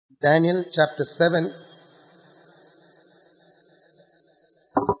Daniel chapter 7.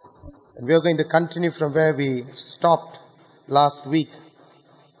 And we are going to continue from where we stopped last week.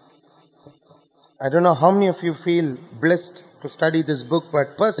 I don't know how many of you feel blessed to study this book,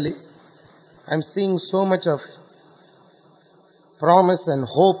 but personally, I'm seeing so much of promise and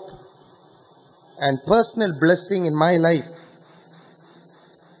hope and personal blessing in my life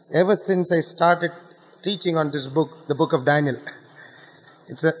ever since I started teaching on this book, the book of Daniel.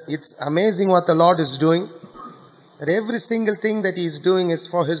 It's amazing what the Lord is doing. That every single thing that He is doing is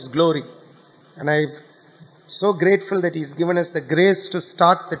for His glory. And I'm so grateful that He's given us the grace to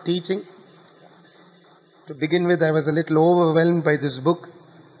start the teaching. To begin with, I was a little overwhelmed by this book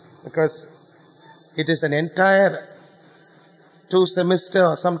because it is an entire 2-semester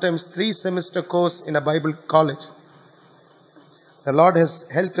or sometimes 3-semester course in a Bible college. The Lord has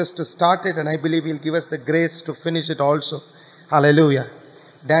helped us to start it, and I believe He'll give us the grace to finish it also. Hallelujah.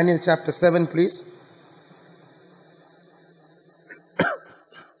 Daniel chapter 7, please.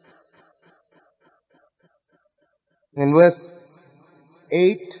 In verse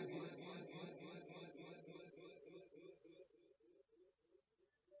 8.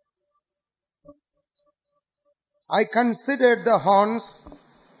 I considered the horns,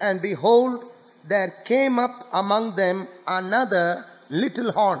 and behold, there came up among them another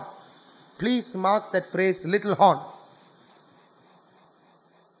little horn. Please mark that phrase, little horn.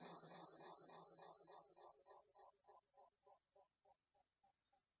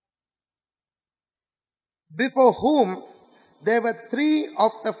 Before whom there were 3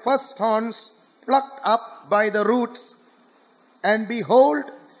 of the first horns plucked up by the roots. And behold,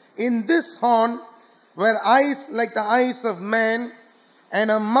 in this horn were eyes like the eyes of man, and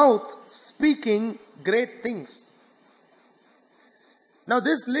a mouth speaking great things. Now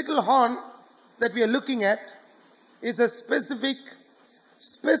this little horn that we are looking at is a specific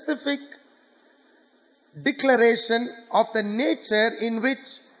declaration of the nature in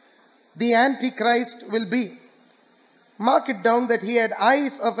which the Antichrist will be. Mark it down that he had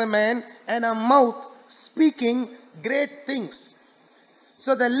eyes of a man and a mouth speaking great things.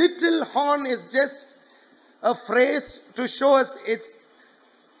 So the little horn is just a phrase to show us it's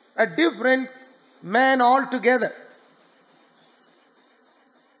a different man altogether.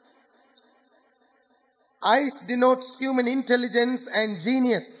 Eyes denotes human intelligence and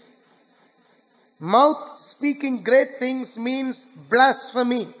genius. Mouth speaking great things means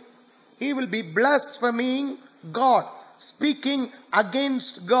blasphemy. He will be blaspheming God, speaking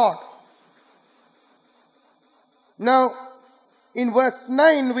against God. Now, in verse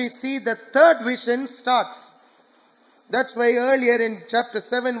 9 we see the third vision starts. That's why earlier in chapter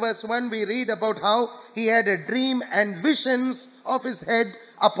 7 verse 1 we read about how he had a dream and visions of his head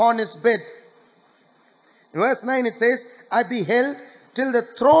upon his bed. In verse 9 it says, I beheld till the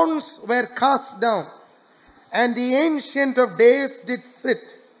thrones were cast down, and the Ancient of Days did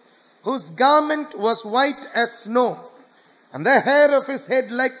sit, whose garment was white as snow, and the hair of his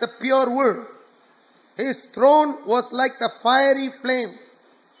head like the pure wool. His throne was like the fiery flame,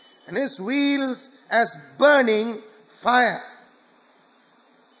 and his wheels as burning fire.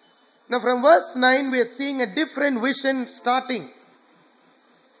 Now from verse 9 we are seeing a different vision starting.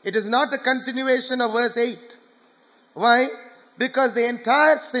 It is not a continuation of verse 8. Why? Because the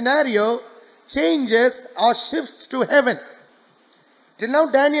entire scenario changes or shifts to heaven. Till now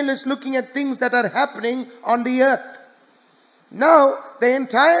Daniel is looking at things that are happening on the earth. Now the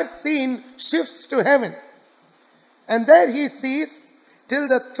entire scene shifts to heaven. And there he sees till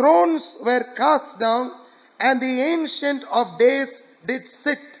the thrones were cast down and the Ancient of Days did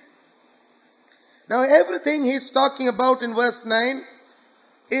sit. Now everything he is talking about in verse 9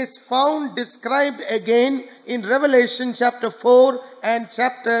 is found described again in Revelation chapter 4 and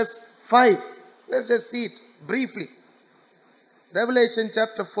chapters 5. Let's just see it briefly. Revelation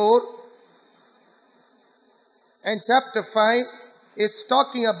chapter 4 and chapter 5 is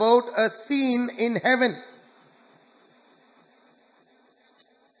talking about a scene in heaven.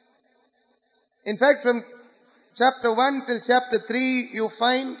 In fact, from chapter 1 till chapter 3, you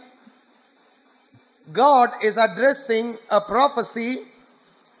find God is addressing a prophecy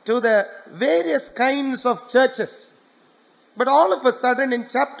to the various kinds of churches. But all of a sudden in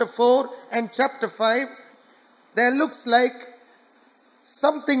chapter 4 and chapter 5, there looks like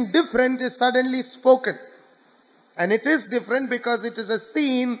something different is suddenly spoken. And it is different because it is a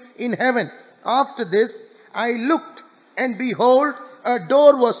scene in heaven. After this, I looked, and behold, a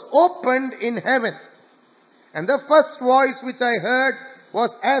door was opened in heaven. And the first voice which I heard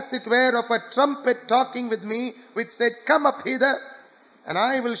was as it were of a trumpet talking with me, which said, Come up hither, and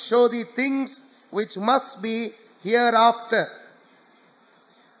I will show thee things which must be hereafter.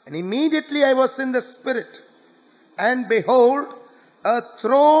 And immediately I was in the Spirit, and behold, a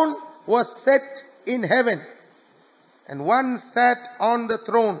throne was set in heaven, and one sat on the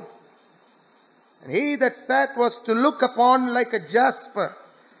throne. And he that sat was to look upon like a jasper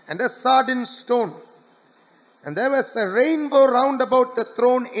and a sardine stone. And there was a rainbow round about the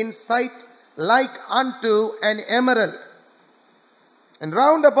throne in sight, like unto an emerald. And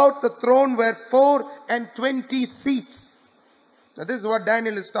round about the throne were 24 seats. Now this is what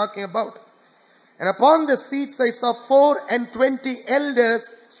Daniel is talking about. And upon the seats I saw 24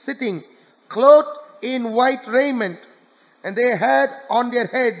 elders sitting, clothed in white raiment, and they had on their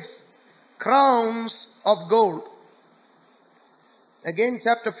heads crowns of gold. Again,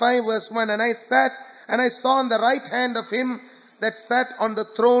 chapter 5, verse 1. And I sat, and I saw on the right hand of him that sat on the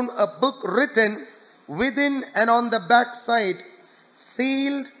throne a book written within and on the back side,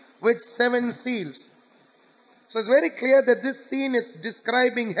 sealed with 7 seals. So it's very clear that this scene is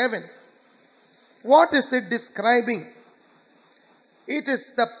describing heaven. What is it describing? It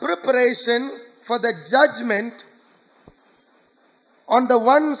is the preparation for the judgment on the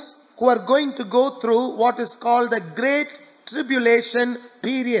ones who are going to go through what is called the Great Tribulation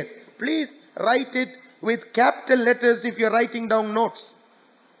period. Please write it with capital letters if you are writing down notes.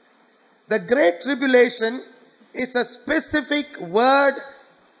 The Great Tribulation is a specific word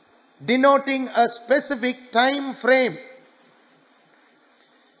denoting a specific time frame.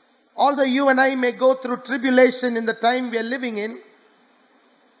 Although you and I may go through tribulation in the time we are living in,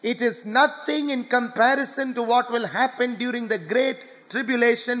 it is nothing in comparison to what will happen during the Great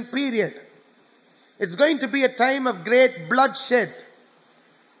Tribulation period. It's going to be a time of great bloodshed.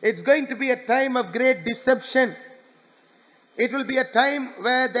 It's going to be a time of great deception. It will be a time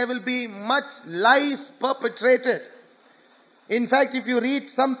where there will be much lies perpetrated. In fact, if you read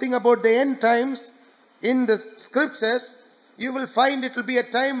something about the end times in the scriptures, you will find it will be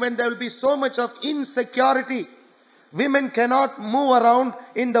a time when there will be so much of insecurity. Women cannot move around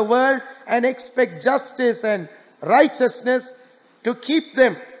in the world and expect justice and righteousness to keep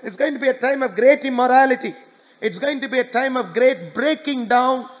them. It's going to be a time of great immorality. It's going to be a time of great breaking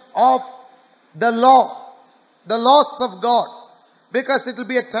down of the law, the laws of God. Because it will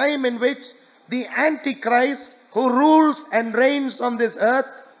be a time in which the Antichrist, who rules and reigns on this earth,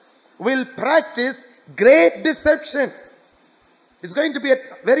 will practice great deception. It's going to be a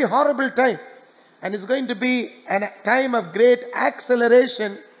very horrible time. And it's going to be a time of great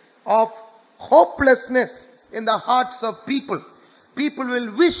acceleration of hopelessness in the hearts of people. People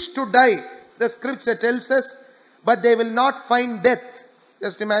will wish to die, the scripture tells us, but they will not find death.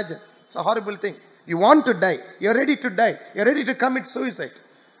 Just imagine. It's a horrible thing. You want to die. You're ready to die. You're ready to commit suicide.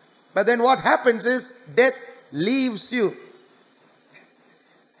 But then what happens is death leaves you.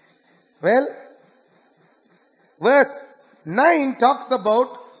 Well, verse 9 talks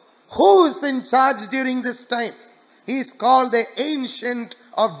about who is in charge during this time. He is called the Ancient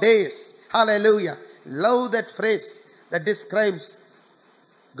of Days. Hallelujah. Love that phrase that describes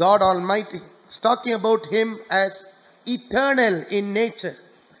God Almighty. It's talking about Him as eternal in nature.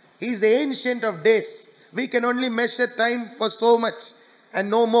 He is the Ancient of Days. We can only measure time for so much and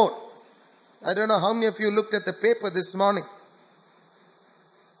no more. I don't know how many of you looked at the paper this morning.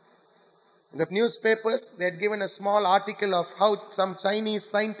 The newspapers, they had given a small article of how some Chinese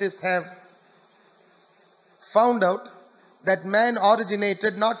scientists have found out that man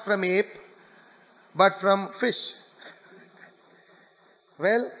originated not from ape, but from fish.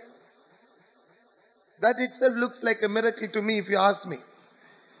 Well, that itself looks like a miracle to me if you ask me.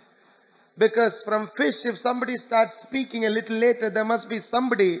 Because from fish, if somebody starts speaking a little later, there must be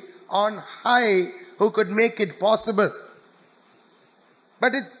somebody on high who could make it possible.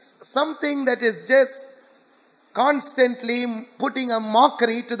 But it's something that is just constantly putting a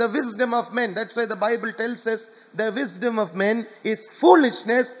mockery to the wisdom of men. That's why the Bible tells us the wisdom of men is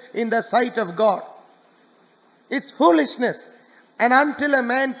foolishness in the sight of God. It's foolishness. And until a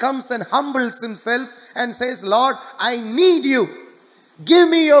man comes and humbles himself and says, Lord, I need you. Give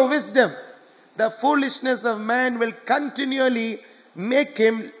me your wisdom. The foolishness of man will continually make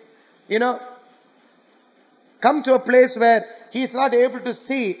him, come to a place where he is not able to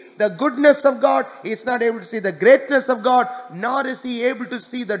see the goodness of God. He is not able to see the greatness of God. Nor is he able to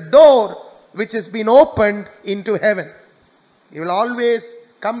see the door which has been opened into heaven. He will always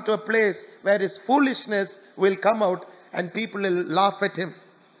come to a place where his foolishness will come out and people will laugh at him.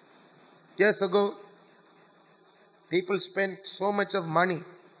 Years ago, people spent so much of money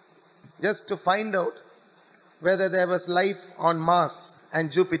just to find out whether there was life on Mars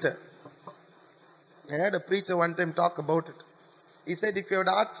and Jupiter. I heard a preacher one time talk about it. He said, if you had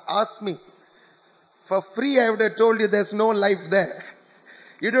asked me for free, I would have told you there's no life there.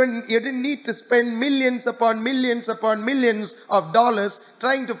 You didn't need to spend millions upon millions upon millions of dollars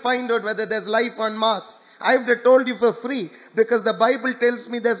trying to find out whether there's life on Mars. I would have told you for free, because the Bible tells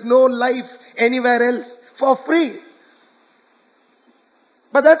me there's no life anywhere else, for free.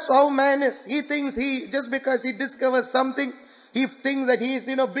 But that's how man is. He thinks just because he discovers something, he thinks that he is,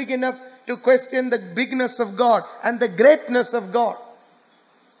 big enough to question the bigness of God and the greatness of God.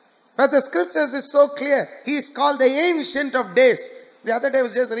 But the scriptures is so clear. He is called the Ancient of Days. The other day I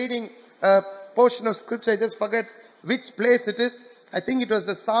was just reading a portion of scripture. I just forget which place it is. I think it was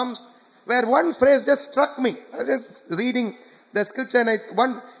the Psalms, where one phrase just struck me. I was just reading the scripture and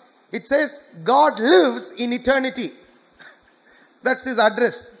it says, God lives in eternity. That's his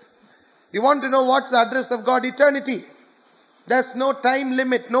address. You want to know what's the address of God? Eternity. There's no time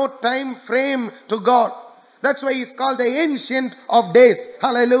limit, no time frame to God. That's why he's called the Ancient of Days.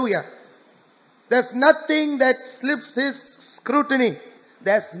 Hallelujah. There's nothing that slips his scrutiny.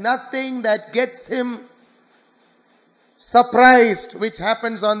 There's nothing that gets him surprised which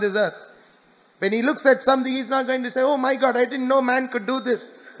happens on this earth. When he looks at something, he's not going to say, oh my God, I didn't know man could do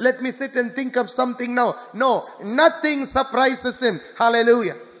this. Let me sit and think of something now. No, nothing surprises him.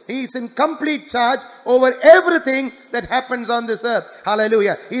 Hallelujah. He is in complete charge over everything that happens on this earth.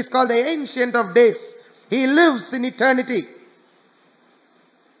 Hallelujah. He is called the Ancient of Days. He lives in eternity.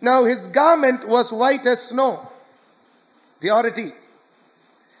 Now his garment was white as snow. Purity.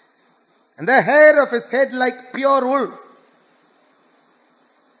 And the hair of his head like pure wool.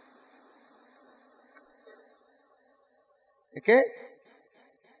 Okay?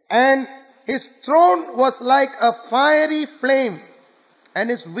 And his throne was like a fiery flame, and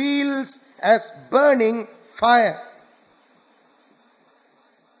his wheels as burning fire.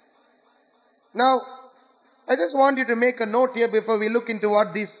 Now, I just want you to make a note here before we look into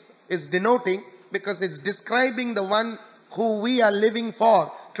what this is denoting, because it's describing the one who we are living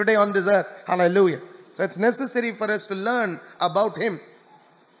for today on this earth. Hallelujah. So it's necessary for us to learn about him.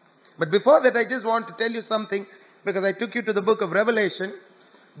 But before that, I just want to tell you something, because I took you to the book of Revelation.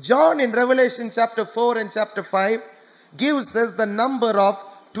 John in Revelation chapter 4 and chapter 5 gives us the number of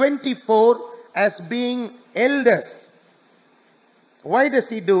 24 as being elders. Why does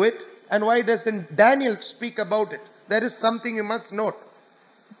he do it? And why doesn't Daniel speak about it? There is something you must note.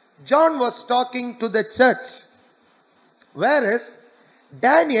 John was talking to the church, whereas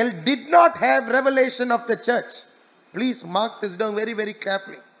Daniel did not have revelation of the church. Please mark this down very, very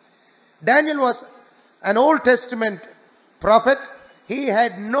carefully. Daniel was an Old Testament prophet. He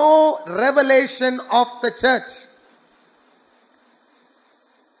had no revelation of the church.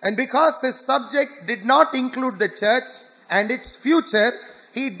 And because his subject did not include the church and its future,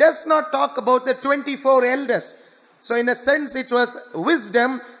 he does not talk about the 24 elders. So in a sense, it was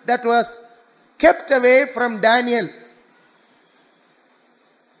wisdom that was kept away from Daniel.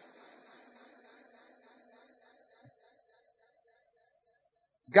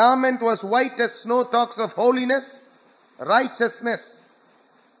 Garment was white as snow, talks of holiness, righteousness.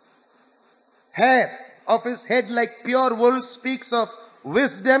 Hair of his head like pure wool speaks of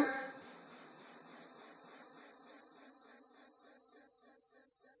wisdom.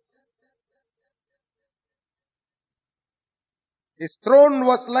 His throne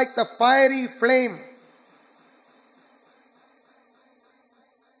was like the fiery flame.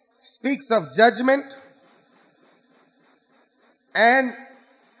 Speaks of judgment and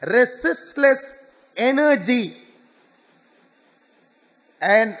resistless energy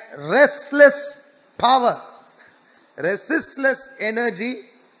and restless power. Resistless energy,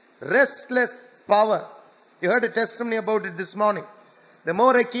 restless power. You heard a testimony about it this morning. The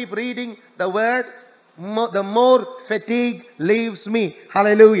more I keep reading the word, the more fatigue leaves me.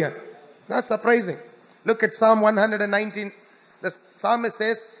 Hallelujah. Not surprising. Look at Psalm 119. The psalmist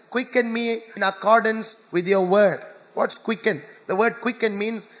says, quicken me in accordance with your word. What's quicken? The word quicken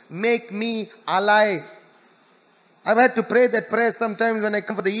means make me alive. I've had to pray that prayer sometimes when I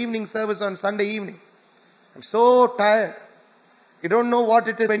come for the evening service on Sunday evening. I'm so tired. You don't know what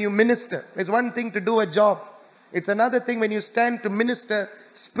it is when you minister. It's one thing to do a job. It's another thing when you stand to minister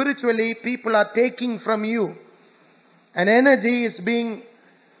spiritually. People are taking from you. And energy is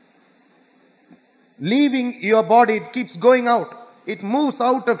leaving your body. It keeps going out. It moves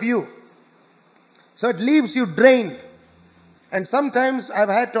out of you. So it leaves you drained. And sometimes I've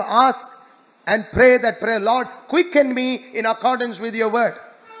had to ask and pray that prayer, Lord, quicken me in accordance with your word.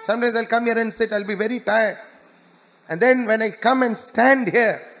 Sometimes I'll come here and sit, I'll be very tired. And then when I come and stand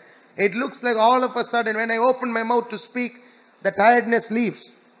here, it looks like all of a sudden when I open my mouth to speak, the tiredness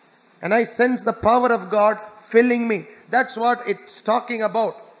leaves. And I sense the power of God filling me. That's what it's talking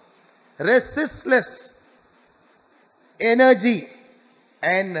about. Resistless energy.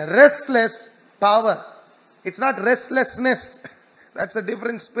 and restless power. It's not restlessness. That's a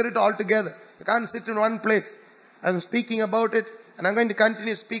different spirit altogether. You can't sit in one place. I'm speaking about it, and I'm going to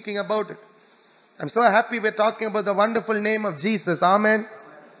continue speaking about it. I'm so happy we're talking about the wonderful name of Jesus. Amen.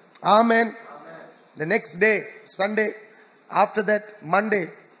 Amen. The next day, Sunday, after that, Monday,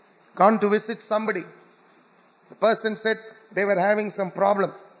 gone to visit somebody. The person said they were having some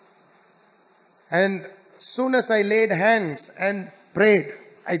problem. And soon as I laid hands and prayed,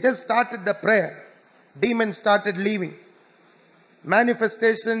 I just started the prayer. Demons started leaving.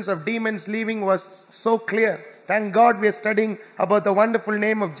 Manifestations of demons leaving was so clear. Thank God we are studying about the wonderful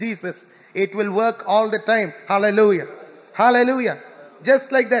name of Jesus. It will work all the time. Hallelujah. Hallelujah.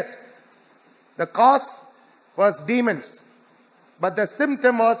 Just like that. The cause was demons. But the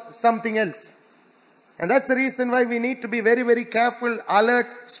symptom was something else. And that's the reason why we need to be very, very careful, alert,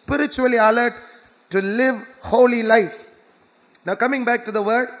 spiritually alert to live holy lives. Now coming back to the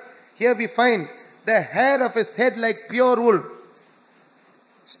word, here we find the hair of his head like pure wool.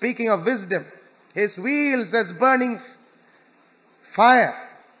 Speaking of wisdom, his wheels as burning fire,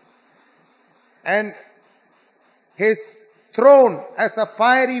 and his throne as a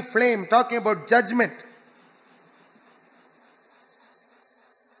fiery flame, talking about judgment.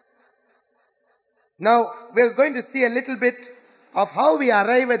 Now, we're going to see a little bit of how we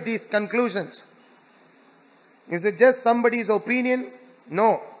arrive at these conclusions. Is it just somebody's opinion?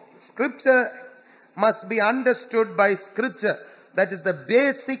 No. Scripture must be understood by Scripture. That is the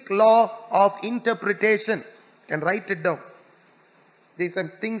basic law of interpretation. You can write it down. These are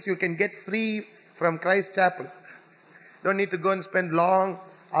things you can get free from Christ Chapel. Don't need to go and spend long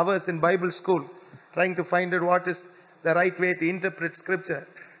hours in Bible school trying to find out what is the right way to interpret Scripture.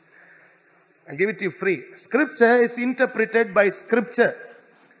 I'll give it to you free. Scripture is interpreted by Scripture.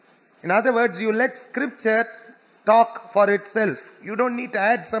 In other words, you let Scripture talk for itself. You don't need to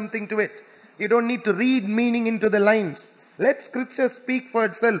add something to it. You don't need to read meaning into the lines. Let Scripture speak for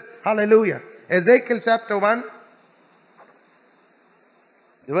itself. Hallelujah. Ezekiel chapter 1,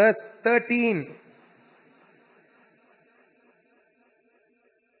 verse 13.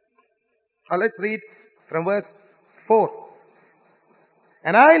 Now let's read from verse 4.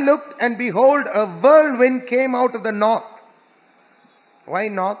 And I looked, and behold, a whirlwind came out of the north. Why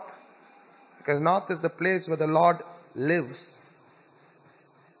north? Because north is the place where the Lord lives.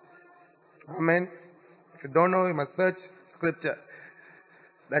 Amen. If you don't know, you must search Scripture.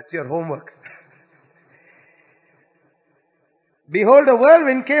 That's your homework. Behold, a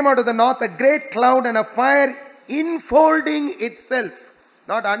whirlwind came out of the north, a great cloud and a fire enfolding itself.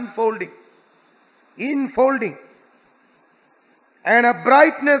 Not unfolding. Enfolding. And a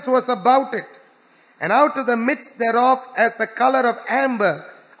brightness was about it. And out of the midst thereof, as the color of amber,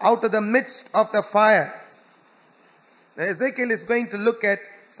 out of the midst of the fire. Now Ezekiel is going to look at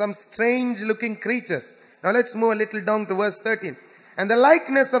some strange looking creatures. Now let's move a little down to verse 13. And the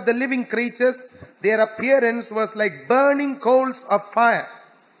likeness of the living creatures, their appearance was like burning coals of fire,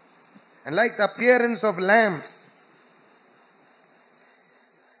 and like the appearance of lamps.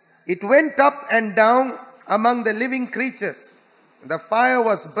 It went up and down among the living creatures. The fire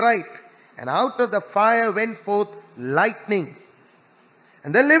was bright, and out of the fire went forth lightning.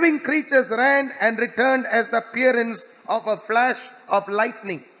 And the living creatures ran and returned as the appearance of a flash of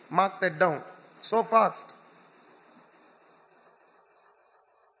lightning. Mark that down. So fast.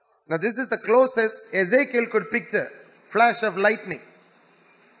 Now this is the closest Ezekiel could picture. Flash of lightning.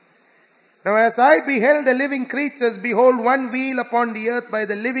 Now as I beheld the living creatures, behold, one wheel upon the earth by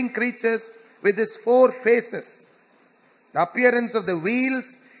the living creatures with its 4 faces. The appearance of the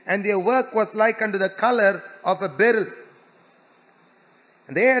wheels and their work was like unto the color of a beryl.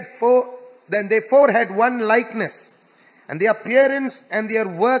 And they four had one likeness. And the appearance and their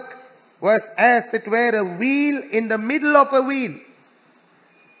work was as it were a wheel in the middle of a wheel.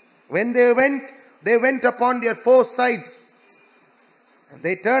 When they went upon their 4 sides.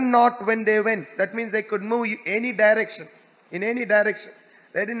 They turned not when they went. That means they could move any direction. In any direction.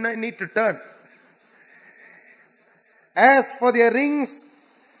 They didn't need to turn. As for their rings,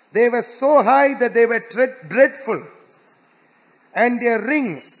 they were so high that they were dreadful. And their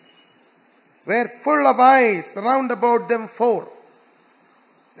rings were full of eyes round about them 4.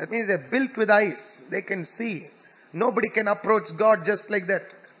 That means they're built with eyes. They can see. Nobody can approach God just like that.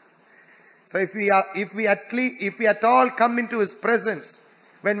 So if we at all come into His presence,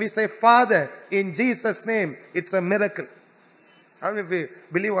 when we say, Father, in Jesus' name, it's a miracle. How many of you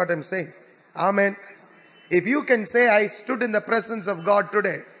believe what I'm saying? Amen. If you can say, I stood in the presence of God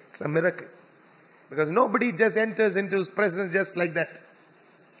today, it's a miracle. Because nobody just enters into His presence just like that.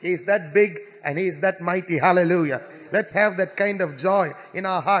 He is that big and He is that mighty. Hallelujah. Let's have that kind of joy in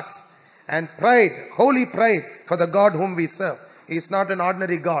our hearts. And pride, holy pride for the God whom we serve. He is not an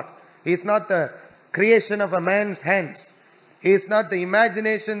ordinary God. He is not the creation of a man's hands. He is not the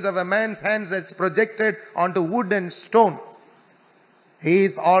imaginations of a man's hands that's projected onto wood and stone. He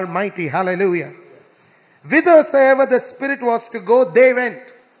is almighty. Hallelujah. Whithersoever the Spirit was to go, they went.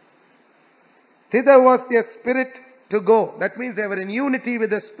 Thither was their spirit to go. That means they were in unity with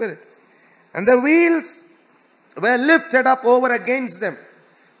the Spirit. And the wheels were lifted up over against them.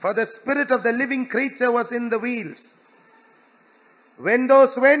 For the spirit of the living creature was in the wheels. When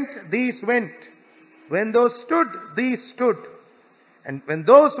those went, these went. When those stood, these stood. And when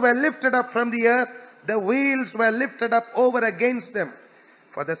those were lifted up from the earth, the wheels were lifted up over against them.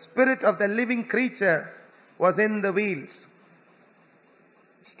 For the spirit of the living creature was in the wheels.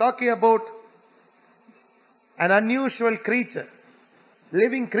 It's talking about an unusual creature.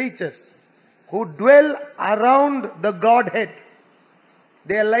 Living creatures who dwell around the Godhead.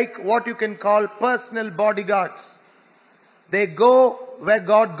 They are like what you can call personal bodyguards. They go where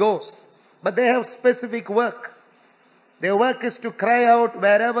God goes. But they have specific work. Their work is to cry out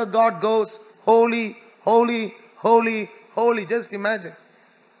wherever God goes, holy, holy, holy, holy. Just imagine.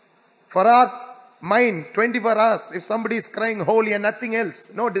 For our mind, 24 hours, if somebody is crying holy and nothing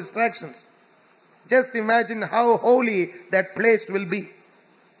else, no distractions. Just imagine how holy that place will be.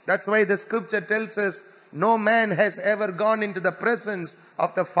 That's why the scripture tells us, no man has ever gone into the presence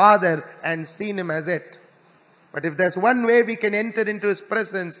of the Father and seen him as yet. But if there's one way we can enter into his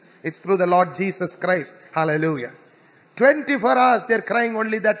presence, it's through the Lord Jesus Christ. Hallelujah. 24 hours they're crying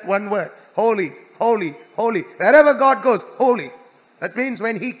only that one word. Holy, holy, holy. Wherever God goes, holy. That means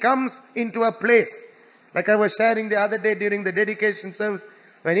when he comes into a place, like I was sharing the other day during the dedication service,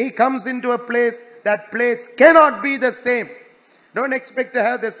 when he comes into a place, that place cannot be the same. Don't expect to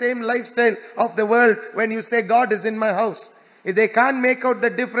have the same lifestyle of the world when you say God is in my house. If they can't make out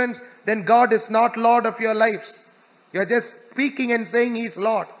the difference, then God is not Lord of your lives. You're just speaking and saying He's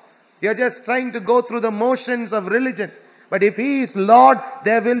Lord. You're just trying to go through the motions of religion. But if He is Lord,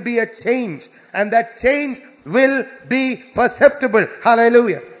 there will be a change. And that change will be perceptible.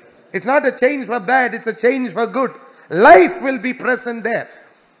 Hallelujah. It's not a change for bad, it's a change for good. Life will be present there.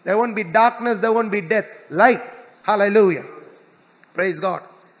 There won't be darkness, there won't be death. Life. Hallelujah. Praise God.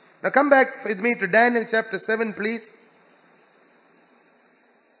 Now come back with me to Daniel chapter 7, please.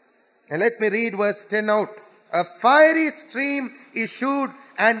 And let me read verse 10 out. A fiery stream issued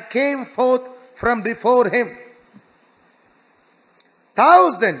and came forth from before him.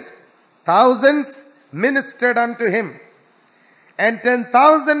 Thousands ministered unto him. And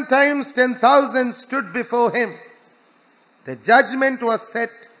 10,000 times 10,000 stood before him. The judgment was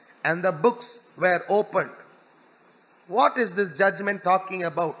set and the books were opened. What is this judgment talking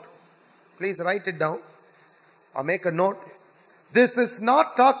about? Please write it down or make a note. This is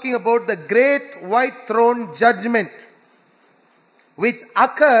not talking about the great white throne judgment which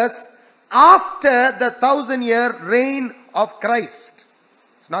occurs after the 1,000-year reign of Christ.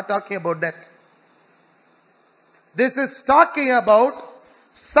 It's not talking about that. This is talking about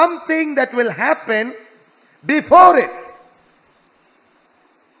something that will happen before it.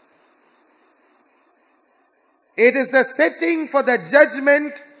 It is the setting for the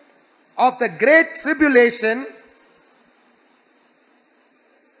judgment of the great tribulation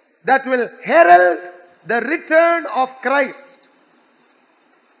that will herald the return of Christ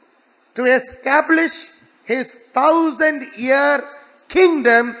to establish his 1,000-year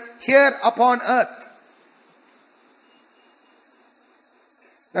kingdom here upon earth.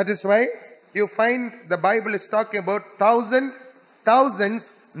 That is why you find the Bible is talking about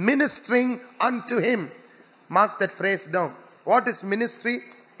thousands ministering unto him. Mark that phrase down. What is ministry?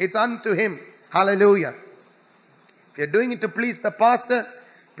 It's unto him. Hallelujah. If you're doing it to please the pastor,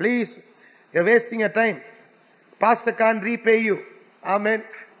 please, you're wasting your time. Pastor can't repay you. Amen.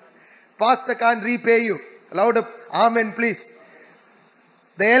 Pastor can't repay you. Loud up. Amen, please.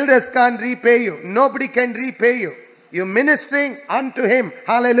 The elders can't repay you. Nobody can repay you. You're ministering unto him.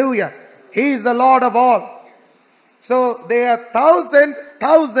 Hallelujah. He is the Lord of all. So there are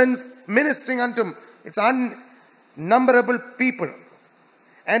thousands ministering unto him. It's unnumberable people.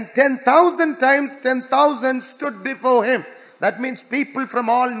 And 10,000 times 10,000 stood before him. That means people from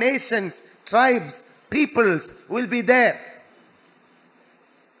all nations, tribes, peoples will be there.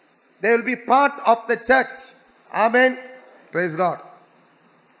 They will be part of the church. Amen. Praise God.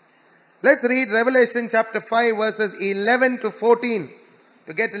 Let's read Revelation chapter 5 verses 11 to 14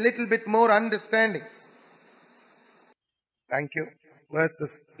 to get a little bit more understanding. Thank you.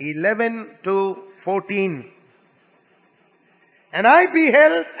 Verses 11 to 14. And I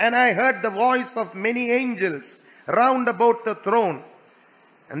beheld and I heard the voice of many angels round about the throne.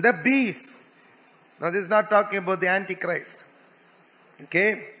 And the beasts. Now this is not talking about the Antichrist.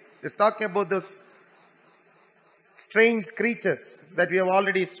 Okay? It's talking about those strange creatures that we have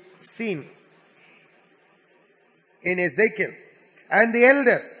already seen in Ezekiel. And the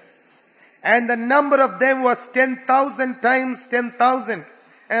elders. And the number of them was 10,000 times 10,000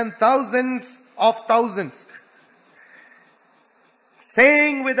 and thousands of thousands.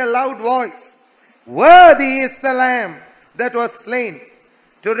 Saying with a loud voice, worthy is the Lamb that was slain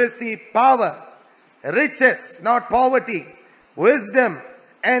to receive power, riches, not poverty, wisdom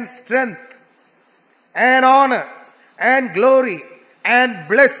and strength and honor and glory and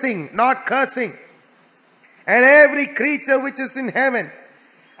blessing, not cursing. And every creature which is in heaven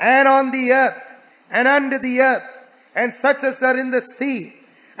and on the earth and under the earth and such as are in the sea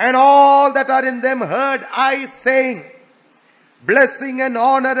and all that are in them heard I saying, blessing and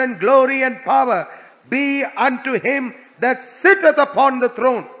honor and glory and power be unto him that sitteth upon the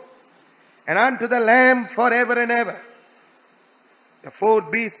throne and unto the Lamb forever and ever. The four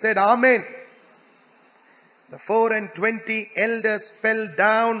beasts said, Amen. The 24 elders fell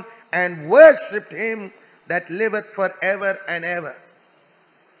down and worshipped him that liveth forever and ever.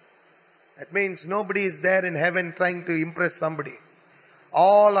 That means nobody is there in heaven trying to impress somebody.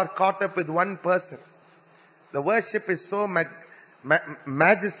 All are caught up with one person. The worship is so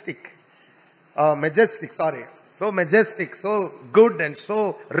majestic, so majestic, so good and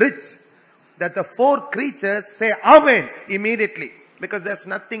so rich that the four creatures say Amen immediately, because there's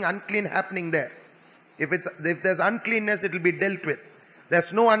nothing unclean happening there. If there's uncleanness, it will be dealt with.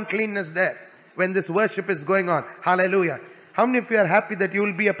 There's no uncleanness there when this worship is going on. Hallelujah. How many of you are happy that you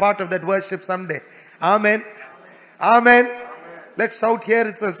will be a part of that worship someday? Amen. Amen. Amen. Let's shout here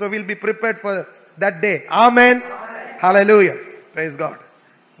itself so we'll be prepared for that day. Amen. Amen. Hallelujah. Praise God.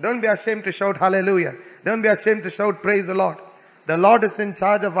 Don't be ashamed to shout hallelujah. Don't be ashamed to shout praise the Lord. The Lord is in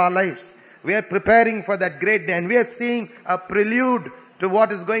charge of our lives. We are preparing for that great day, and we are seeing a prelude to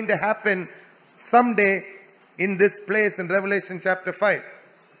what is going to happen someday in this place in Revelation chapter 5.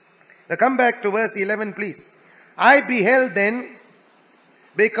 Now come back to verse 11 please. I beheld then,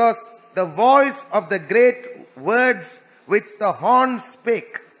 because the voice of the great words which the horn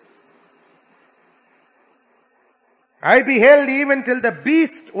spake. I beheld even till the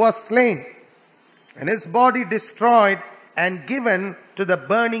beast was slain, and his body destroyed and given to the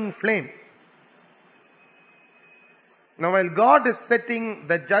burning flame. Now while God is setting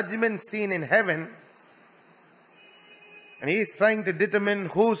the judgment scene in heaven, and he is trying to determine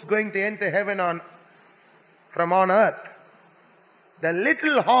who's going to enter heaven from on earth, the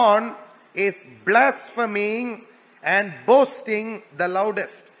little horn is blaspheming and boasting the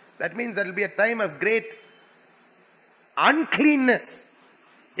loudest. That means there will be a time of great uncleanness.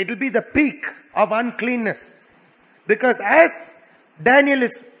 It will be the peak of uncleanness. Because as Daniel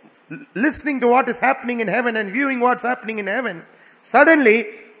is listening to what is happening in heaven and viewing what's happening in heaven, suddenly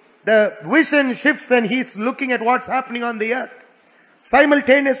the vision shifts and he's looking at what's happening on the earth.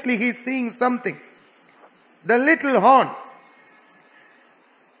 Simultaneously he's seeing something. The little horn.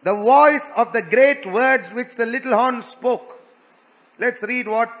 The voice of the great words which the little horn spoke. Let's read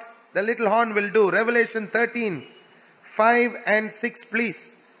what the little horn will do. Revelation 13, 5 and 6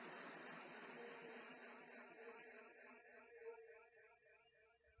 please.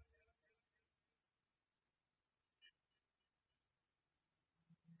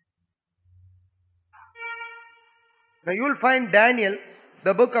 Now you will find Daniel,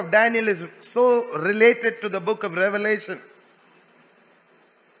 the book of Daniel is so related to the book of Revelation.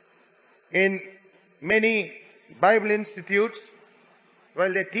 In many Bible institutes,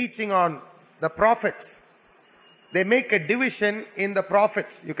 while they're teaching on the prophets, they make a division in the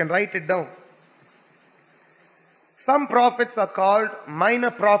prophets. You can write it down. Some prophets are called minor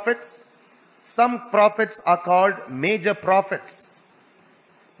prophets. Some prophets are called major prophets.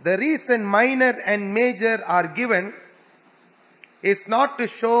 The reason minor and major are given is not to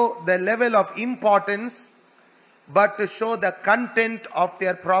show the level of importance, but to show the content of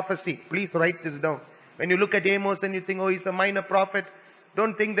their prophecy. Please write this down. When you look at Amos and you think, oh, he's a minor prophet,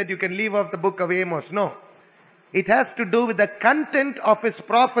 don't think that you can leave off the book of Amos. No. It has to do with the content of his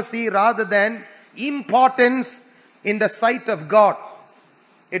prophecy rather than importance in the sight of God.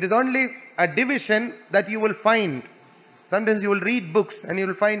 It is only a division that you will find. Sometimes you will read books and you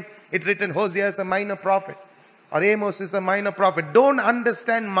will find it written, Hosea is a minor prophet, or Amos is a minor prophet. Don't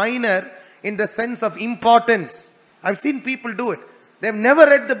understand minor in the sense of importance. I've seen people do it. They've never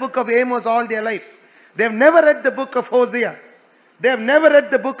read the book of Amos all their life. They've never read the book of Hosea. They've never read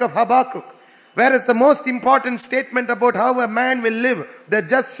the book of Habakkuk. Whereas the most important statement about how a man will live, the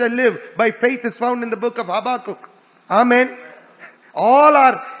just shall live by faith, is found in the book of Habakkuk. Amen. All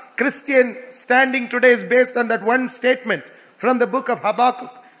our Christian standing today is based on that one statement from the book of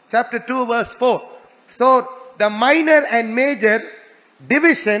Habakkuk, chapter 2, verse 4. So, the minor and major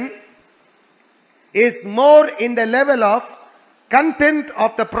division is more in the level of content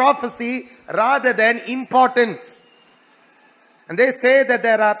of the prophecy rather than importance. And they say that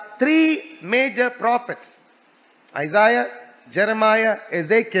there are three major prophets: Isaiah, Jeremiah,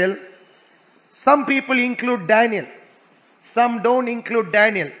 Ezekiel. Some people include Daniel. Some don't include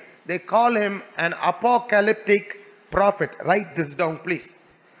Daniel. They call him an apocalyptic prophet. Write this down, please.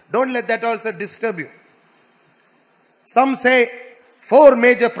 Don't let that also disturb you. Some say 4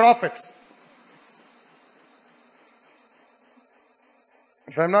 major prophets.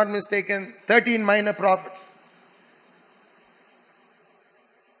 If I'm not mistaken, 13 minor prophets.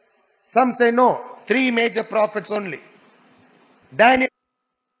 Some say no, 3 major prophets only. Daniel.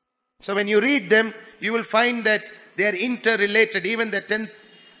 So when you read them, you will find that they are interrelated. Even the 10th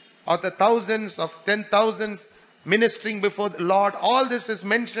or the thousands of 10,000s ministering before the Lord, all this is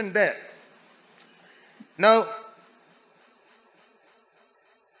mentioned there. Now,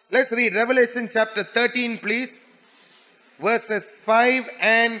 let's read Revelation chapter 13, please. Verses 5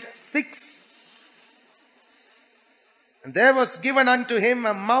 and 6. And there was given unto him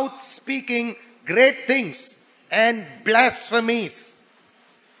a mouth speaking great things and blasphemies.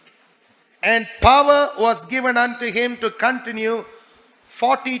 And power was given unto him to continue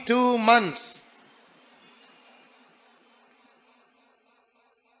 42 months.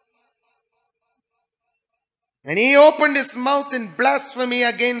 And he opened his mouth in blasphemy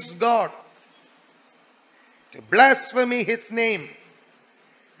against God, to blaspheme his name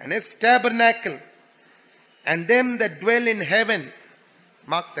and his tabernacle and them that dwell in heaven.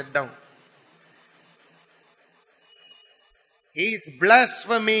 Mark that down. He is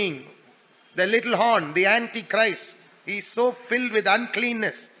blaspheming the little horn, the Antichrist. He is so filled with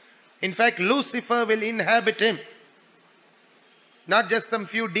uncleanness. In fact, Lucifer will inhabit him. Not just some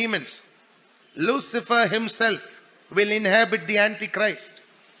few demons. Lucifer himself will inhabit the Antichrist.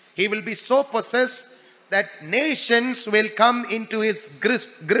 He will be so possessed that nations will come into his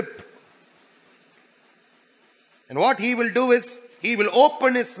grip. And what he will do is, he will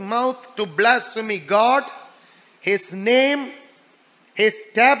open his mouth to blaspheme God, his name, his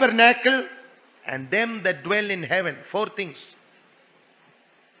tabernacle, and them that dwell in heaven. 4 things.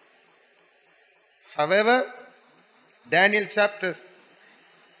 However, Daniel chapter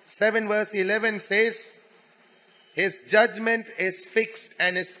 7 verse 11 says, his judgment is fixed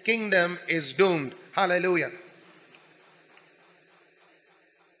and his kingdom is doomed. Hallelujah.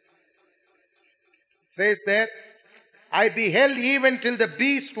 It says there, I beheld even till the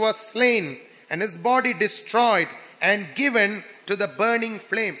beast was slain and his body destroyed and given to the burning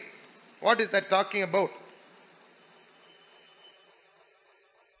flame. What is that talking about?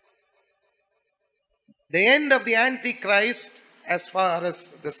 The end of the Antichrist, as far as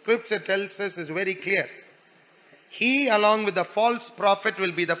the scripture tells us, is very clear. He, along with the false prophet,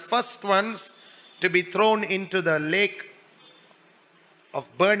 will be the first ones to be thrown into the lake of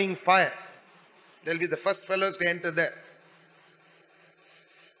burning fire. They'll be the first fellows to enter there.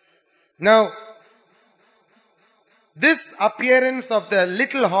 Now, this appearance of the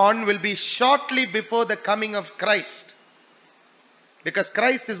little horn will be shortly before the coming of Christ. Because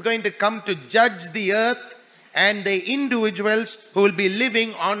Christ is going to come to judge the earth and the individuals who will be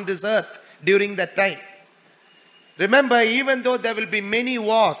living on this earth during that time. Remember, even though there will be many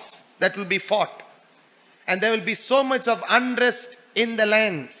wars that will be fought, and there will be so much of unrest in the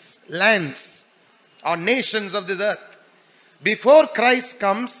lands or nations of this earth, before Christ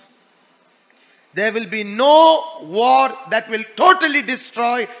comes, there will be no war that will totally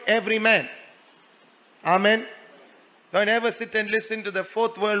destroy every man. Amen. Don't ever sit and listen to the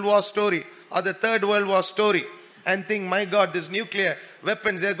 4th World War story or the 3rd World War story and think, my God, this nuclear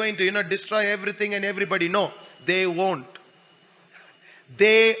weapons, they're going to, destroy everything and everybody. No, they won't.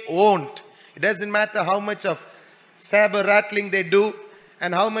 They won't. It doesn't matter how much of saber rattling they do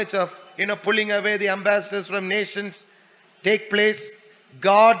and how much of, pulling away the ambassadors from nations take place.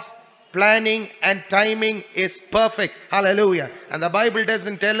 God's planning and timing is perfect. Hallelujah. And the Bible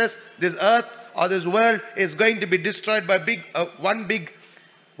doesn't tell us this earth or this world is going to be destroyed by one big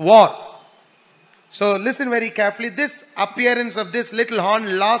war. So listen very carefully. This appearance of this little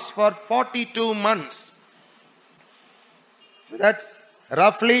horn lasts for 42 months. That's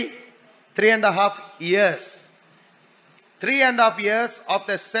roughly 3.5 years. 3.5 years of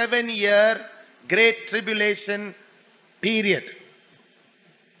the 7-year Great Tribulation period.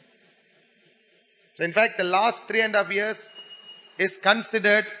 So in fact, the last 3.5 years is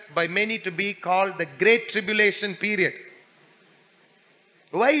considered by many to be called the Great Tribulation period.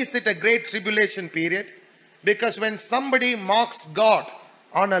 Why is it a Great Tribulation period? Because when somebody mocks God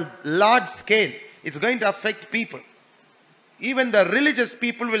on a large scale, it's going to affect people. Even the religious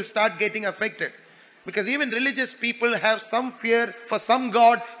people will start getting affected. Because even religious people have some fear for some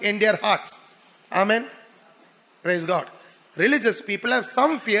God in their hearts. Amen. Praise God. Religious people have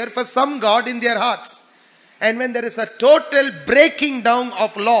some fear for some God in their hearts. And when there is a total breaking down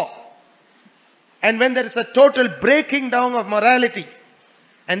of law, and when there is a total breaking down of morality,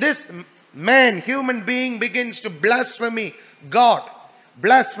 and this man, human being, begins to blaspheme God,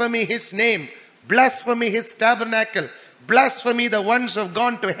 blaspheme His name, blaspheme His tabernacle, blaspheme the ones who have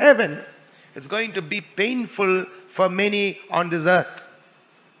gone to heaven, it's going to be painful for many on this earth.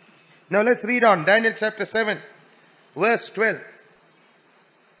 Now let's read on. Daniel chapter 7, verse 12.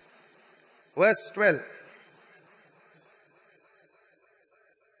 Verse 12.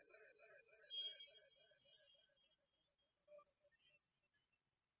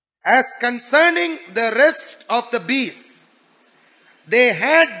 As concerning the rest of the beasts, they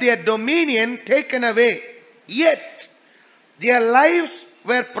had their dominion taken away, yet their lives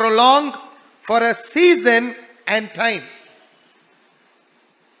were prolonged for a season and time.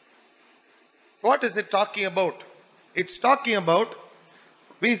 What is it talking about? It's talking about,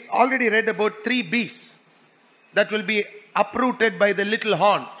 we already read about 3 beasts that will be uprooted by the little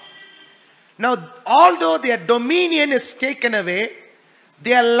horn. Now, although their dominion is taken away,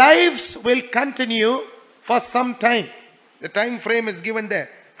 their lives will continue for some time. The time frame is given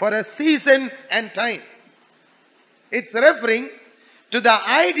there. For a season and time. It's referring to the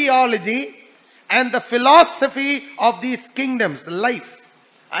ideology and the philosophy of these kingdoms. Life,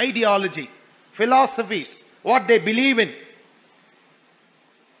 ideology, philosophies, what they believe in.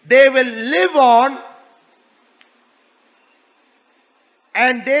 They will live on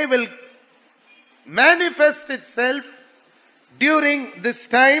and they will manifest itself during this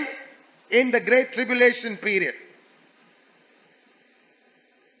time in the Great Tribulation period.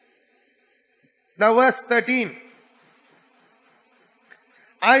 Now verse 13.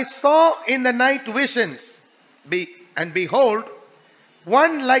 I saw in the night visions, and behold,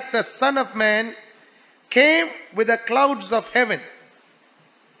 one like the Son of Man came with the clouds of heaven,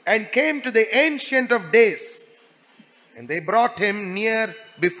 and came to the Ancient of Days, and they brought him near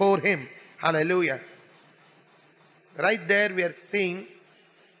before him. Hallelujah. Right there we are seeing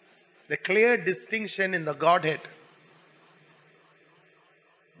the clear distinction in the Godhead.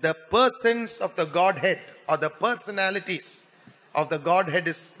 The persons of the Godhead, or the personalities of the Godhead,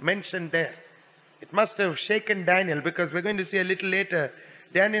 is mentioned there. It must have shaken Daniel, because we're going to see a little later,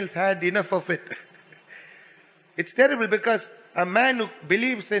 Daniel's had enough of it. It's terrible, because a man who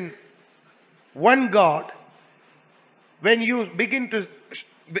believes in one God, when he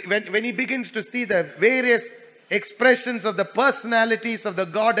begins to see the various expressions of the personalities of the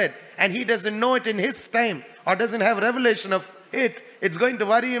Godhead, and he doesn't know it in his time, or doesn't have revelation of it, it's going to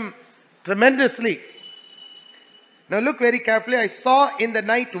worry him tremendously. Now look very carefully. I saw in the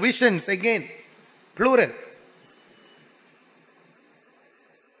night visions, again, plural.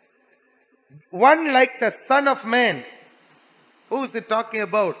 One like the Son of Man. Who is it talking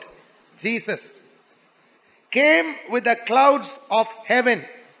about? Jesus. Came with the clouds of heaven.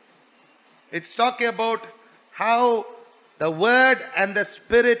 It's talking about how the Word and the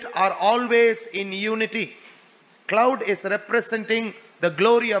Spirit are always in unity. Cloud is representing the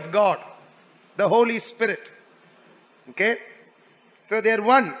glory of God, the Holy Spirit. Okay? So they are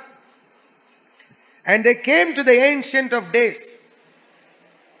one. And they came to the Ancient of Days,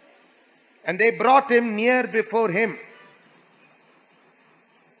 and they brought him near before him.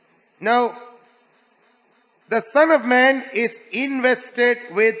 Now, the Son of Man is invested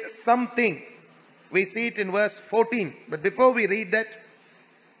with something. We see it in verse 14. But before we read that,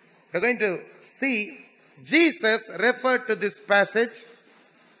 we're going to see Jesus referred to this passage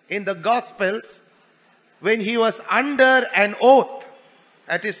in the Gospels when he was under an oath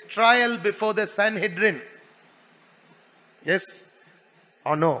at his trial before the Sanhedrin. Yes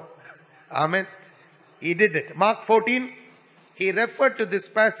or no? Amen. He did it. Mark 14, he referred to this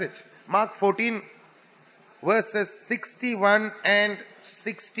passage. Mark 14, verses 61 and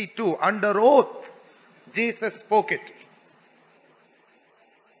 62. Under oath, Jesus spoke it.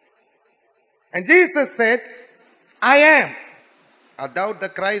 And Jesus said, I am. Art thou the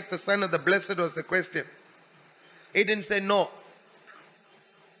Christ, the Son of the Blessed, was the question. He didn't say no.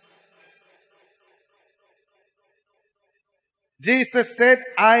 Jesus said,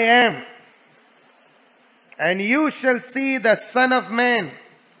 I am. And you shall see the Son of Man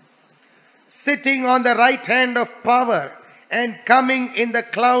sitting on the right hand of power and coming in the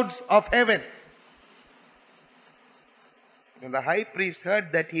clouds of heaven. When the high priest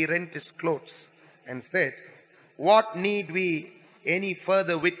heard that, he rent his clothes and said, what need we any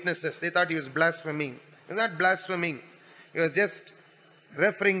further witnesses? They thought he was blaspheming. He was not blaspheming. He was just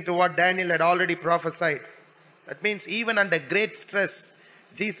referring to what Daniel had already prophesied. That means even under great stress,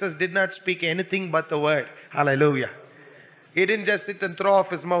 Jesus did not speak anything but the word. Hallelujah. He didn't just sit and throw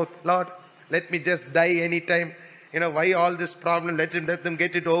off his mouth, Lord, let me just die anytime. Why all this problem? Let them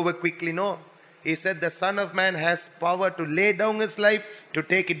get it over quickly. No. He said the Son of Man has power to lay down his life, to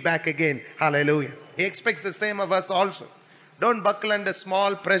take it back again. Hallelujah. He expects the same of us also. Don't buckle under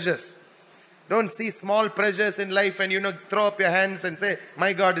small pressures. Don't see small pressures in life and throw up your hands and say,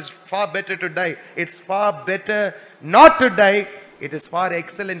 my God, it's far better to die. It's far better not to die. It is far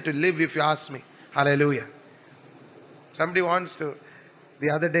excellent to live, if you ask me. Hallelujah. Somebody the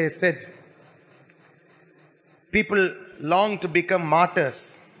other day said, people long to become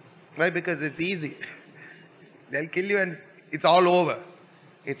martyrs. Why? Because it's easy. They'll kill you and it's all over.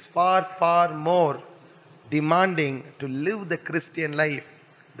 It's far, far more demanding to live the Christian life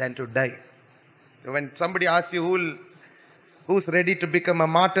than to die. When somebody asks you who's ready to become a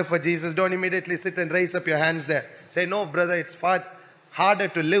martyr for Jesus, don't immediately sit and raise up your hands there. Say, no, brother, it's far harder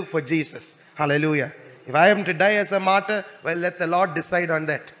to live for Jesus. Hallelujah. If I am to die as a martyr, well, let the Lord decide on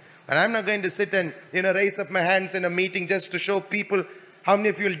that. And I'm not going to sit and, raise up my hands in a meeting just to show people how many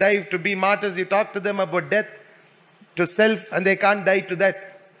of you will die to be martyrs. You talk to them about death to self and they can't die to that.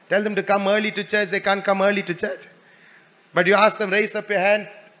 Tell them to come early to church, they can't come early to church. But you ask them, raise up your hand,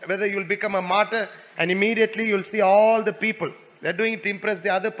 whether you'll become a martyr, and immediately you'll see all the people. They're doing it to impress the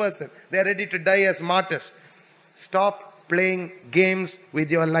other person. They're ready to die as martyrs. Stop playing games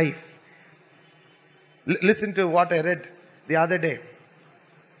with your life. Listen to what I read the other day.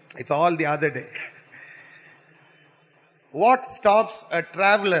 It's all the other day. What stops a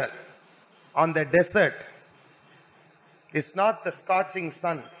traveler on the desert is not the scorching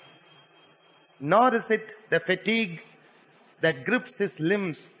sun, nor is it the fatigue that grips his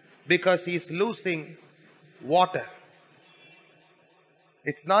limbs because he is losing water.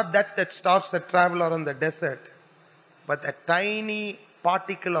 It's not that stops a traveler on the desert, but a tiny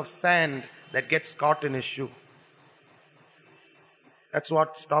particle of sand that gets caught in his shoe. That's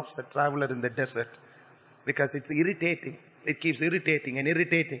what stops the traveler in the desert. Because it's irritating. It keeps irritating and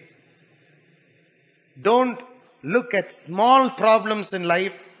irritating. Don't look at small problems in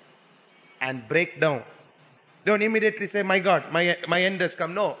life and break down. Don't immediately say, my God, my end has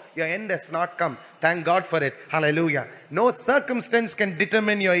come. No, your end has not come. Thank God for it. Hallelujah. No circumstance can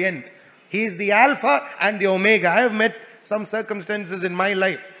determine your end. He is the Alpha and the Omega. I have met some circumstances in my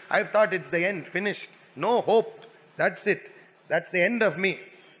life. I've thought it's the end, finished. No hope. That's it. That's the end of me.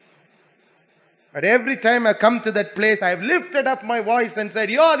 But every time I come to that place, I have lifted up my voice and said,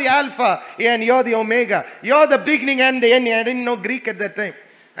 you're the Alpha and you're the Omega. You're the beginning and the end. I didn't know Greek at that time.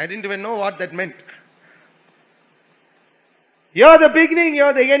 I didn't even know what that meant. You're the beginning,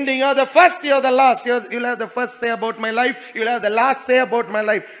 you're the ending, you're the first, you're the last. You'll have the first say about my life, you'll have the last say about my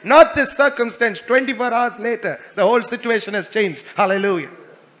life. Not this circumstance. 24 hours later, the whole situation has changed. Hallelujah.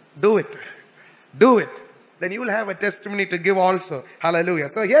 Do it. Do it. Then you will have a testimony to give also. Hallelujah.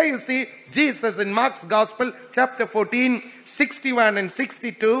 So here you see Jesus in Mark's Gospel, chapter 14, 61 and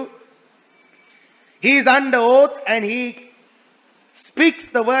 62. He is under oath and he speaks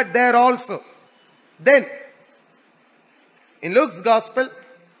the word there also. Then, in Luke's Gospel,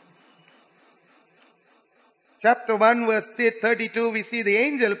 chapter 1, verse 32, we see the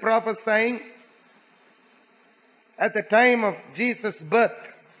angel prophesying at the time of Jesus'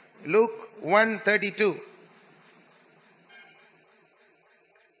 birth. Luke 1:32.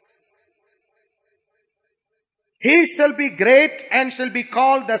 He shall be great and shall be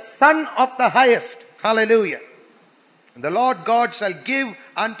called the Son of the Highest. Hallelujah. The Lord God shall give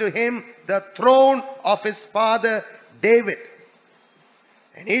unto him the throne of his father David.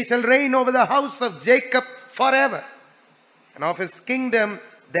 And he shall reign over the house of Jacob forever. And of his kingdom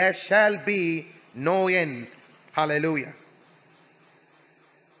there shall be no end. Hallelujah.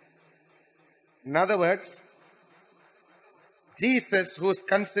 In other words, Jesus, who is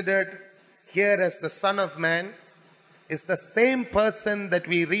considered here as the Son of Man, is the same person that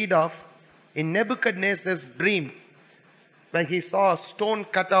we read of in Nebuchadnezzar's dream, where he saw a stone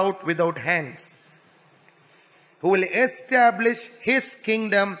cut out without hands, who will establish his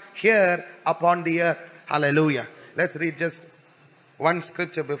kingdom here upon the earth. Hallelujah. Let's read just one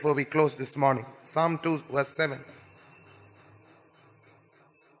scripture before we close this morning. Psalm 2 verse 7.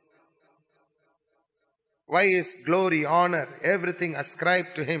 Why is glory, honor, everything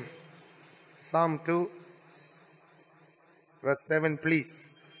ascribed to him? Psalm 2 Verse 7, please.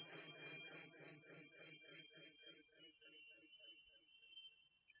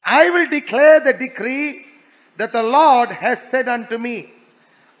 I will declare the decree that the Lord has said unto me,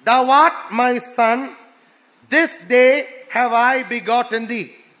 Thou art my son, this day have I begotten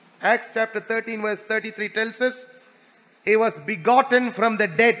thee. Acts chapter 13 verse 33 tells us, he was begotten from the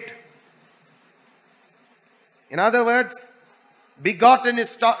dead. In other words, begotten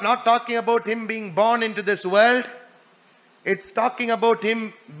is not talking about him being born into this world. It's talking about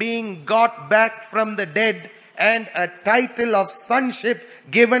him being got back from the dead and a title of sonship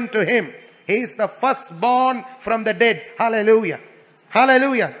given to him. He is the firstborn from the dead. Hallelujah.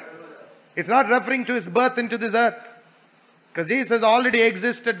 Hallelujah. It's not referring to his birth into this earth, because Jesus already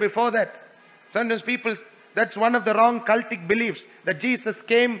existed before that. Sometimes people, that's one of the wrong cultic beliefs, that Jesus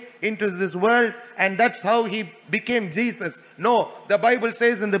came into this world and that's how he became Jesus. No, the Bible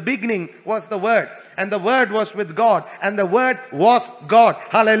says in the beginning was the Word, and the Word was with God, and the Word was God.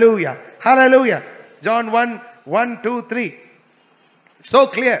 Hallelujah. Hallelujah. John 1, 2, 3. So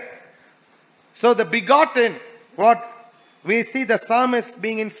clear. So the begotten, what we see the psalmist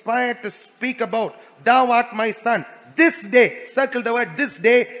being inspired to speak about, Thou art my son. This day, circle the word, this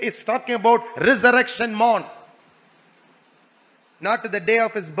day is talking about resurrection morn. Not to the day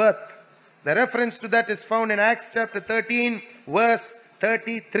of his birth. The reference to that is found in Acts chapter 13 verse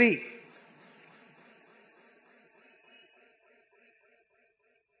 33.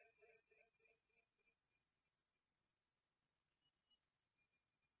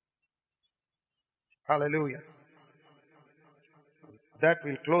 Hallelujah. That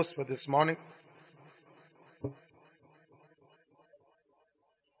will close for this morning.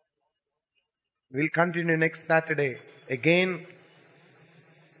 We'll continue next Saturday again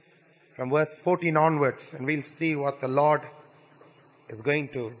from verse 14 onwards, and we'll see what the Lord is going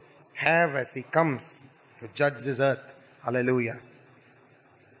to have as he comes to judge this earth. Hallelujah.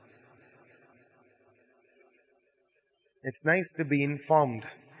 It's nice to be informed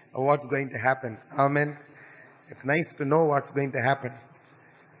of what's going to happen. Amen. It's nice to know what's going to happen.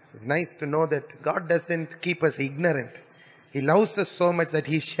 It's nice to know that God doesn't keep us ignorant. He loves us so much that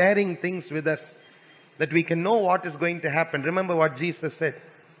He's sharing things with us that we can know what is going to happen. Remember what Jesus said.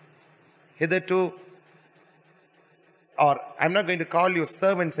 Hitherto, or I'm not going to call you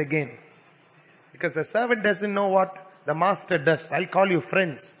servants again, because a servant doesn't know what the master does. I'll call you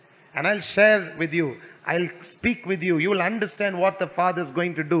friends, and I'll share with you. I'll speak with you. You will understand what the Father is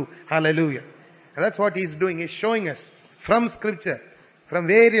going to do. Hallelujah. And that's what He's doing. He's showing us from Scripture, from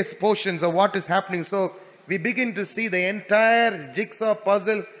various portions of what is happening. So we begin to see the entire jigsaw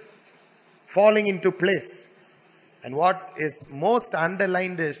puzzle falling into place. And what is most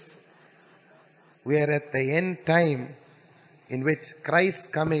underlined is we are at the end time in which Christ's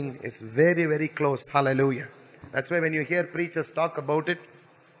coming is very, very close. Hallelujah. That's why when you hear preachers talk about it,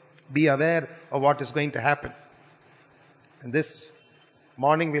 be aware of what is going to happen. And this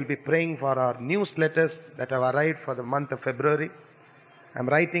morning we'll be praying for our newsletters that have arrived for the month of February. I'm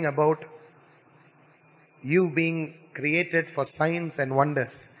writing about you being created for signs and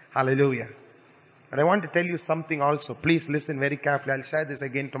wonders. Hallelujah. And I want to tell you something also. Please listen very carefully. I'll share this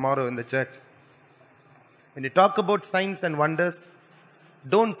again tomorrow in the church. When you talk about signs and wonders,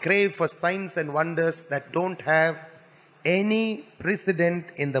 don't crave for signs and wonders that don't have any precedent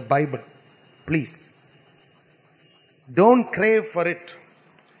in the Bible. Please. Don't crave for it.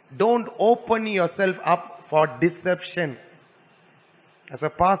 Don't open yourself up for deception. As a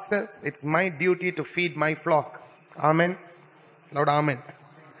pastor, it's my duty to feed my flock. Amen. Lord, amen.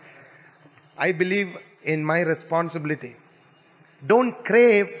 I believe in my responsibility. Don't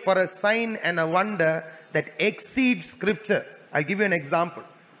crave for a sign and a wonder that exceeds Scripture. I'll give you an example,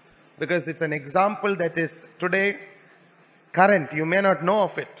 because it's an example that is today current. You may not know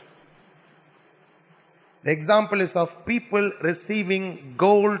of it. The example is of people receiving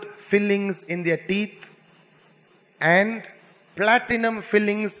gold fillings in their teeth and platinum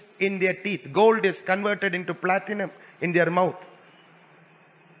fillings in their teeth. Gold is converted into platinum in their mouth.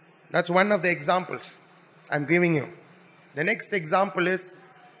 That's one of the examples I'm giving you. The next example is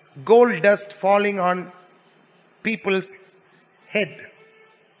gold dust falling on people's head.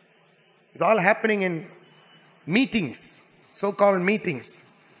 It's all happening in meetings, so-called meetings,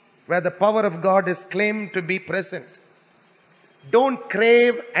 where the power of God is claimed to be present. Don't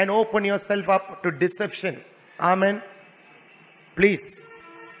crave and open yourself up to deception. Amen. Please.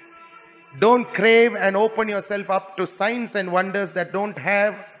 Don't crave and open yourself up to signs and wonders that don't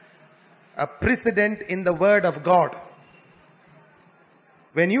have a precedent in the Word of God.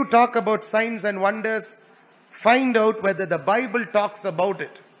 When you talk about signs and wonders, find out whether the Bible talks about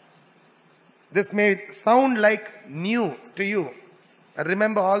it. This may sound like new to you.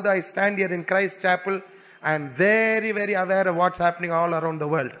 Remember, although I stand here in Christ Chapel, I am very, very aware of what's happening all around the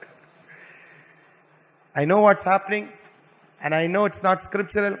world. I know what's happening, and I know it's not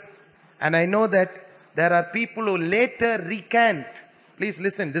scriptural, and I know that there are people who later recant. Please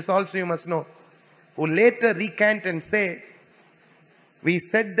listen, this also you must know. Who later recant and say, we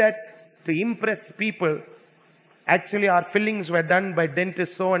said that to impress people. Actually, our fillings were done by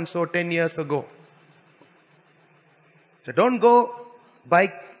dentist so and so 10 years ago. So don't go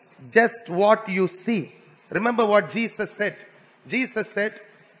by just what you see. Remember what Jesus said. Jesus said,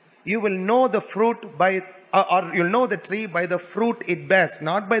 you will know the fruit by, or you'll know the tree by the fruit it bears,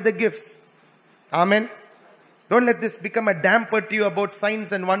 not by the gifts. Amen. Don't let this become a damper to you about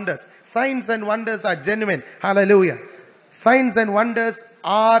signs and wonders. Signs and wonders are genuine. Hallelujah. Signs and wonders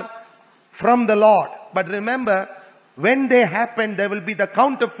are from the Lord. But remember, when they happen, there will be the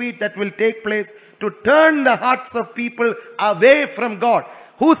counterfeit that will take place to turn the hearts of people away from God.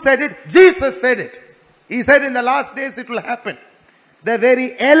 Who said it? Jesus said it. He said in the last days it will happen. The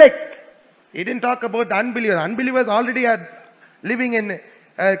very elect. He didn't talk about the unbelievers. Unbelievers already are living in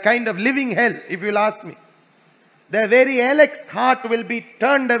a kind of living hell, if you'll ask me. The very elect's heart will be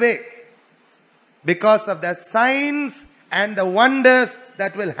turned away because of the signs and the wonders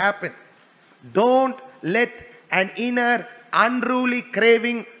that will happen. Don't let an inner unruly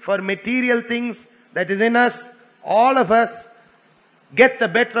craving for material things that is in us, all of us, get the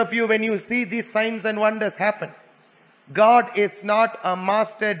better of you when you see these signs and wonders happen. God is not a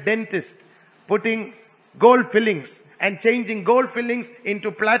master dentist putting gold fillings and changing gold fillings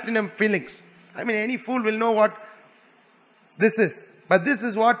into platinum fillings. I mean, any fool will know what this is. But this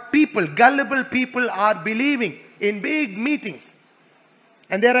is what people, gullible people, are believing in big meetings.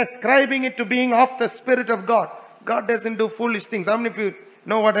 And they are ascribing it to being of the Spirit of God. God doesn't do foolish things. How many of you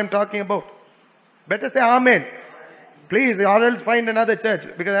know what I'm talking about? Better say Amen. Please, or else find another church.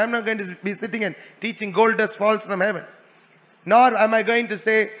 Because I'm not going to be sitting and teaching gold dust falls from heaven. Nor am I going to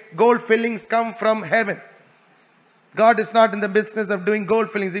say gold fillings come from heaven. God is not in the business of doing gold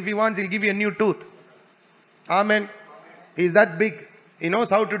fillings. If He wants, He'll give you a new tooth. Amen. He's that big. He knows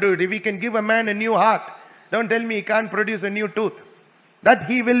how to do it. If He can give a man a new heart, don't tell me He can't produce a new tooth. That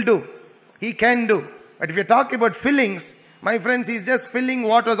He will do. He can do. But if you're talking about fillings, my friends, He's just filling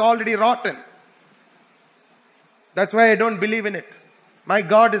what was already rotten. That's why I don't believe in it. My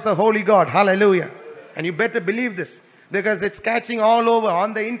God is a holy God. Hallelujah. And you better believe this. Because it's catching all over.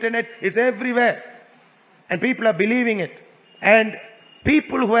 On the internet, it's everywhere. And people are believing it. And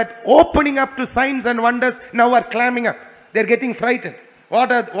people who are opening up to signs and wonders now are clamming up. They're getting frightened.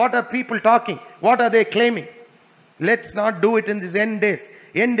 What are people talking? What are they claiming? Let's not do it in these end days.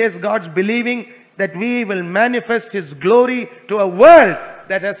 End days, God's believing that we will manifest His glory to a world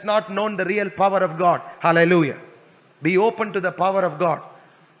that has not known the real power of God. Hallelujah. Be open to the power of God.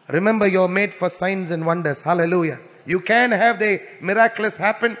 Remember, you're made for signs and wonders. Hallelujah. You can have the miraculous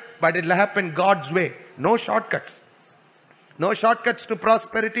happen, but it will happen God's way. No shortcuts. No shortcuts to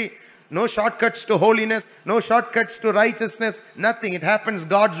prosperity. No shortcuts to holiness. No shortcuts to righteousness. Nothing. It happens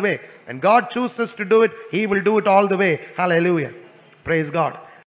God's way. And God chooses to do it. He will do it all the way. Hallelujah. Praise God.